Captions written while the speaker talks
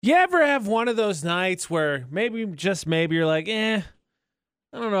You ever have one of those nights where maybe, just maybe, you're like, I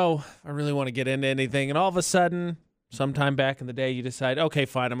don't know if I really want to get into anything. And all of a sudden, sometime back in the day, you decide, okay,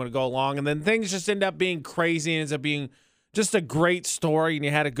 fine, I'm going to go along. And then things just end up being crazy and ends up being just a great story and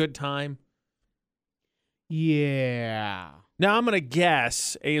you had a good time. Yeah. Now, I'm going to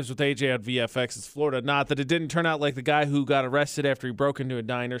guess, Ames with AJ on VFX, it's Florida, not that it didn't turn out like the guy who got arrested after he broke into a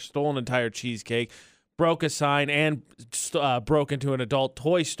diner, stole an entire cheesecake, broke a sign, and broke into an adult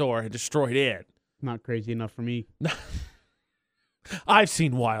toy store and destroyed it. Not crazy enough for me. I've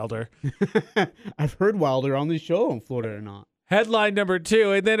seen Wilder. I've heard Wilder on this show in Florida or not. Headline number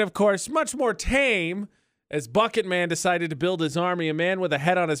 2, and then, of course, much more tame, as Bucket Man decided to build his army. A man with a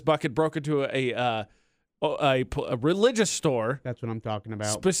head on his bucket broke into a religious store. That's what I'm talking about.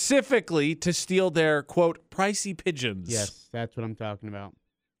 Specifically to steal their, quote, pricey pigeons. Yes, that's what I'm talking about.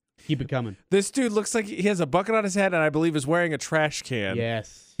 Keep it coming. This dude looks like he has a bucket on his head and I believe is wearing a trash can.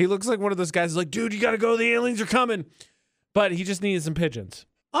 Yes. He looks like one of those guys who's like, dude, you got to go. The aliens are coming. But he just needed some pigeons.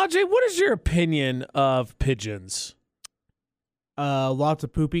 Ajay, what is your opinion of pigeons? Lots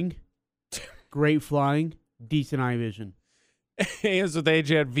of pooping, great flying, decent eye vision. Here's with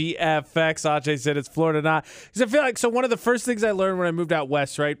AJ at VFX. Ajay said it's Florida not. Because I feel like, so one of the first things I learned when I moved out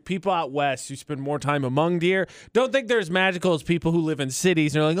west, right? People out west who spend more time among deer don't think they're as magical as people who live in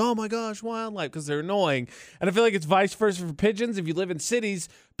cities. They're like, oh my gosh, wildlife, because they're annoying. And I feel like it's vice versa for pigeons. If you live in cities,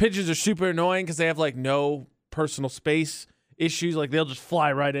 pigeons are super annoying because they have like no personal space issues. Like they'll just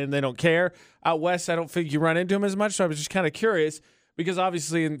fly right in. They don't care. Out west, I don't think you run into them as much. So I was just kind of curious because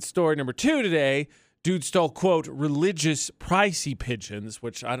obviously in story number 2 today, dude stole, quote, religious pricey pigeons,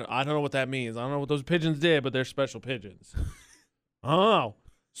 which I don't know what that means. I don't know what those pigeons did, but they're special pigeons. Oh.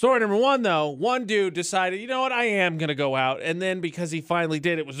 Story number 1, though. One dude decided, you know what, I am going to go out. And then because he finally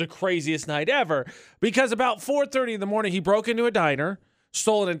did, it was the craziest night ever. Because about 4:30 in the morning, he broke into a diner,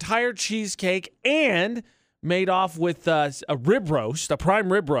 stole an entire cheesecake, and made off with a rib roast, a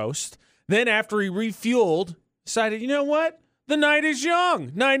prime rib roast. Then after he refueled, decided, you know what? The night is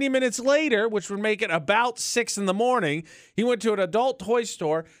young. 90 minutes later, which would make it about 6 in the morning, he went to an adult toy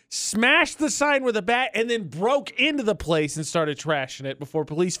store, smashed the sign with a bat, and then broke into the place and started trashing it before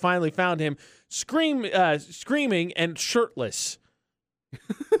police finally found him screaming and shirtless.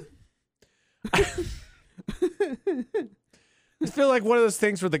 I feel like one of those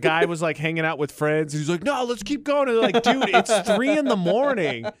things where the guy was like hanging out with friends. He's like, no, let's keep going. And they're like, dude, it's 3 in the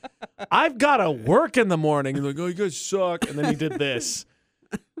morning. I've got to work in the morning. And they're like, oh, you guys suck. And then he did this.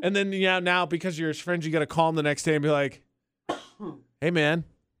 And then, now because you're his friend, you got to call him the next day and be like, hey, man,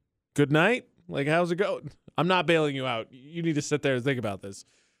 good night. Like, how's it going? I'm not bailing you out. You need to sit there and think about this.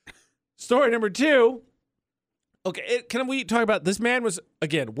 Story number 2. Okay, can we talk about this man was,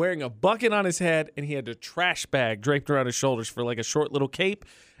 again, wearing a bucket on his head, and he had a trash bag draped around his shoulders for like a short little cape,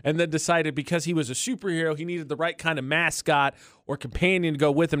 and then decided because he was a superhero, he needed the right kind of mascot or companion to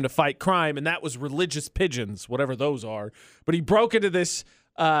go with him to fight crime, and that was religious pigeons, whatever those are. But he broke into this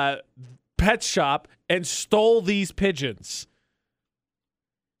pet shop and stole these pigeons.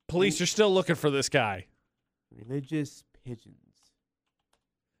 Police are still looking for this guy. Religious pigeons.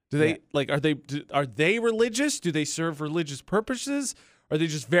 Do they are they religious? Do they serve religious purposes? Are they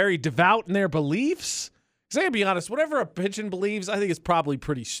just very devout in their beliefs? Because I gotta be honest, whatever a pigeon believes, I think it's probably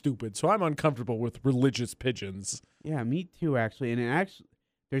pretty stupid. So I'm uncomfortable with religious pigeons. Yeah, me too, actually. And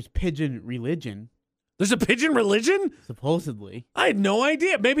there's pigeon religion. There's a pigeon religion? Supposedly. I had no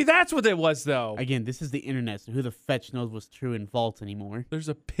idea. Maybe that's what it was, though. Again, this is the internet, so who the fetch knows what's true and false anymore? There's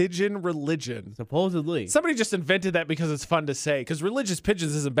a pigeon religion. Supposedly. Somebody just invented that because it's fun to say. Because religious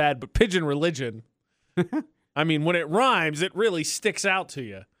pigeons isn't bad, but pigeon religion. I mean, when it rhymes, it really sticks out to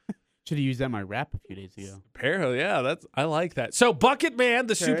you. Should have used that in my rap a few days ago. Apparently, yeah, I like that. So, Bucket Man,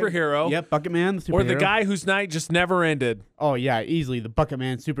 the superhero. Yep, Bucket Man, the superhero. Or the guy whose night just never ended. Oh, yeah, easily the Bucket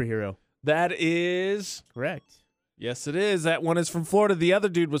Man superhero. That is correct. Yes, it is. That one is from Florida. The other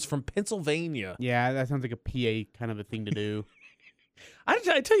dude was from Pennsylvania. Yeah, that sounds like a PA kind of a thing to do.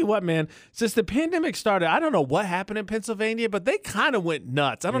 I tell you what, man, since the pandemic started, I don't know what happened in Pennsylvania, but they kind of went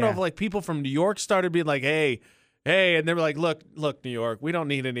nuts. I don't know if like people from New York started being like, hey, and they were like, look, New York, we don't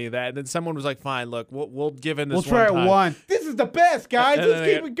need any of that. And then someone was like, fine, look, we'll give in this We'll try it one. This is the best, guys.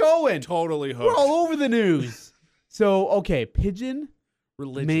 Let's keep it going. Totally hooked. We're all over the news. So, okay, pigeon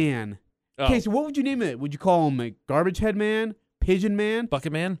religion. Man. Okay, so what would you name it? Would you call him a garbage head man? Pigeon man?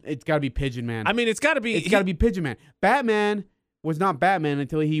 Bucket man? It's got to be pigeon man. I mean, it's got to be. It's got to be pigeon man. Batman was not Batman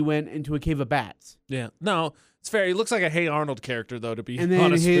until he went into a cave of bats. Yeah. No, it's fair. He looks like a Hey Arnold character, though, to be honest with you.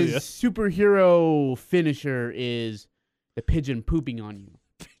 And then his superhero finisher is the pigeon pooping on you.